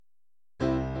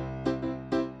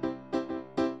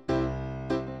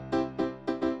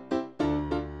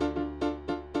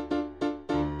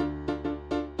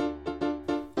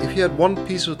If you had one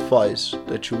piece of advice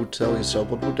that you would tell yourself,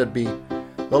 what would that be?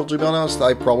 Well, to be honest,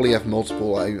 I probably have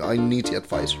multiple. I need the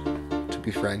advice, to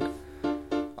be frank.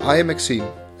 I am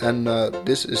Maxime, and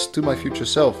this is To My Future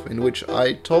Self, in which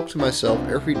I talk to myself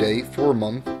every day for a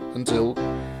month until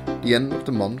the end of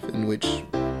the month, in which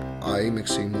I,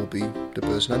 Maxime, will be the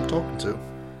person I'm talking to.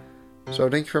 So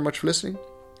thank you very much for listening,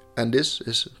 and this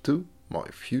is To My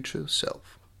Future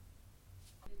Self.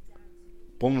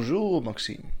 Bonjour,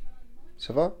 Maxime.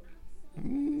 Ça va?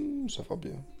 Ça va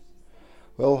bien.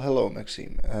 Well, hello,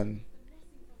 Maxime, and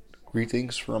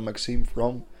greetings from Maxime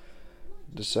from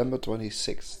December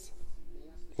 26th,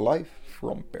 live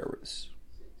from Paris.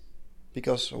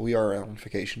 Because we are on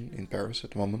vacation in Paris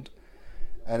at the moment,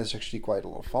 and it's actually quite a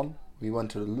lot of fun. We went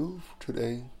to the Louvre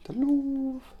today,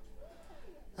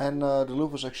 and the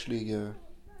Louvre was actually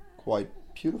quite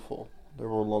beautiful. There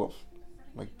were a lot of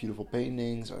beautiful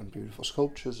paintings and beautiful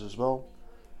sculptures as well,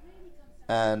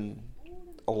 and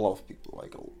a lot of people,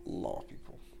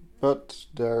 But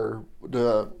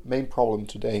the main problem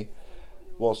today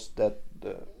was that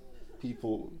the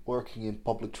people working in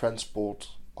public transport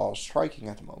are striking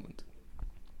at the moment.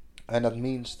 And that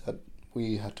means that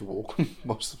we had to walk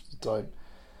most of the time.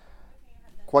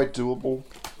 Quite doable.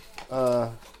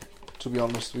 To be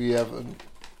honest, we have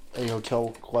a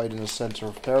hotel quite in the center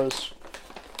of Paris.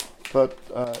 But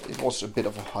it was a bit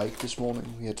of a hike this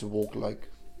morning. We had to walk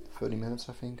 30 minutes,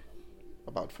 I think.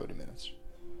 About 30 minutes.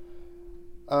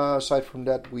 Aside from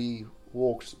that, we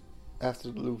walked,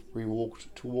 after the Louvre, we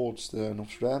walked towards the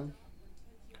Notre Dame.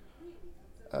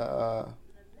 But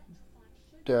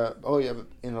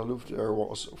in the Louvre there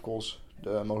was, of course,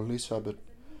 the Mona Lisa, but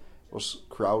it was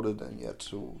crowded and you had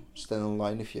to stand in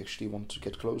line if you actually want to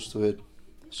get close to it.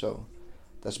 So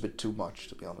that's a bit too much,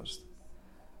 to be honest.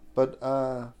 But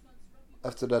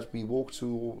after that, we walked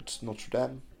towards Notre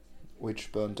Dame,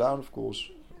 which burned down, of course,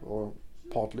 or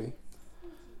partly.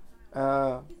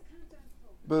 But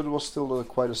it was still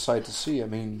quite a sight to see. I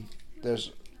mean,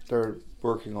 they're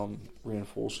working on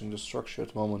reinforcing the structure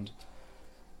at the moment,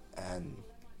 and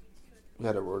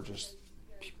there were just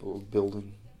people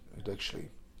building it actually.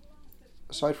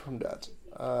 Aside from that,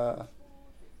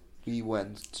 we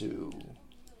wanted to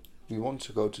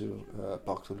go to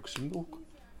Parc de Luxembourg.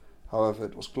 However,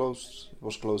 it was closed. It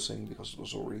was closing because it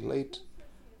was already late.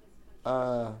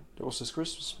 There was this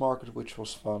Christmas market which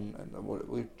was fun, and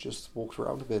we just walked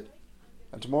around a bit.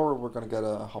 And tomorrow we're gonna get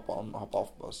a hop-on,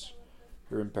 hop-off bus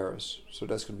here in Paris, so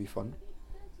that's gonna be fun.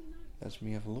 Let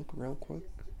me have a look real quick.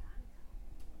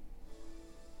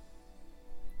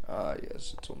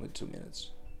 Yes, it's only 2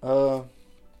 minutes.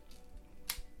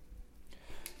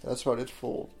 That's about it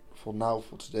for now.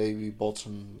 For today, I bought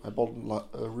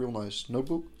a real nice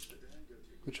notebook,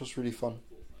 which was really fun.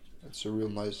 It's a real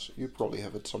nice. You probably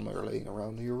have it somewhere laying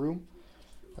around in your room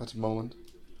at the moment.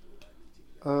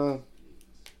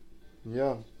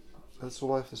 Yeah, that's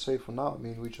all I have to say for now. I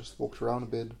mean, we just walked around a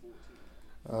bit,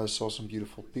 saw some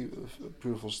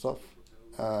beautiful stuff,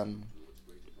 and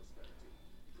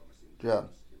yeah,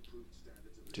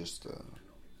 just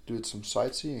did some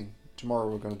sightseeing. Tomorrow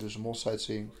we're gonna do some more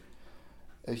sightseeing.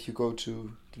 If you go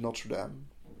to the Notre Dame,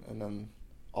 and then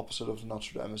opposite of the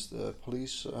Notre Dame is the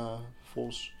police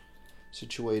force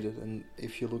situated, and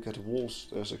if you look at the walls,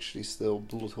 there's actually still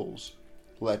bullet holes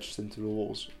latched into the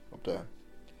walls up there,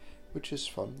 which is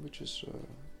fun, which is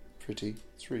pretty.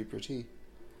 It's really pretty,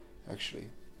 actually.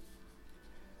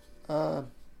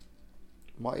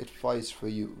 My advice for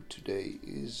you today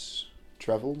is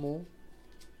travel more.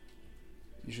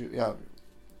 You should,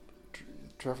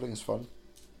 traveling is fun.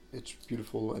 It's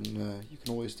beautiful, and you can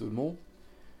always do more.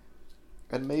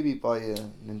 And maybe buy a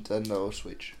Nintendo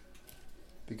Switch,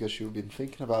 because you've been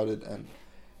thinking about it, and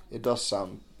it does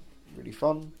sound really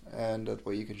fun, and that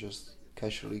way you can just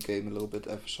casually game a little bit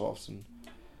every so often.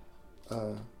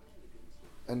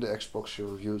 And the Xbox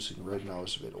you're using right now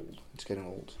is a bit old. It's getting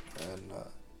old, and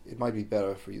it might be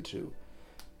better for you to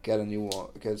get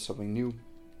something new.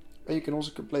 And you can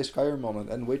also play Skyrim on it,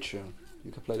 and Witcher.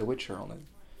 You can play The Witcher on it,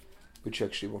 which you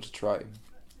actually want to try.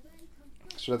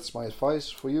 So that's my advice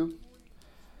for you.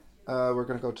 We're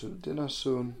gonna go to dinner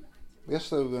soon.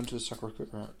 Yesterday we went to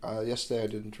Sacré-Cœur. Yesterday I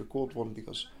didn't record one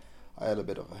because I had a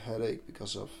bit of a headache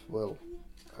because of,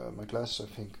 my glasses,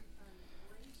 I think.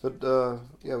 But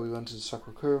we went to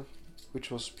Sacré-Cœur, which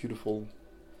was beautiful,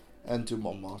 and to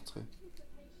Montmartre.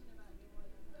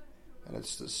 And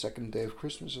it's the second day of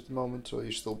Christmas at the moment, so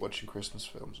you're still watching Christmas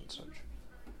films and such.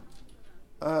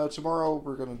 Tomorrow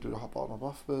we're gonna do the hop-on,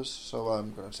 hop-off bus, so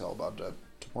I'm gonna tell about that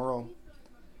tomorrow.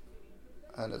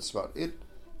 And that's about it.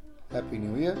 Happy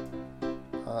New Year.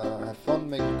 Have fun,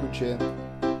 make a good cheer.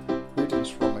 Greetings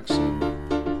from Maxime.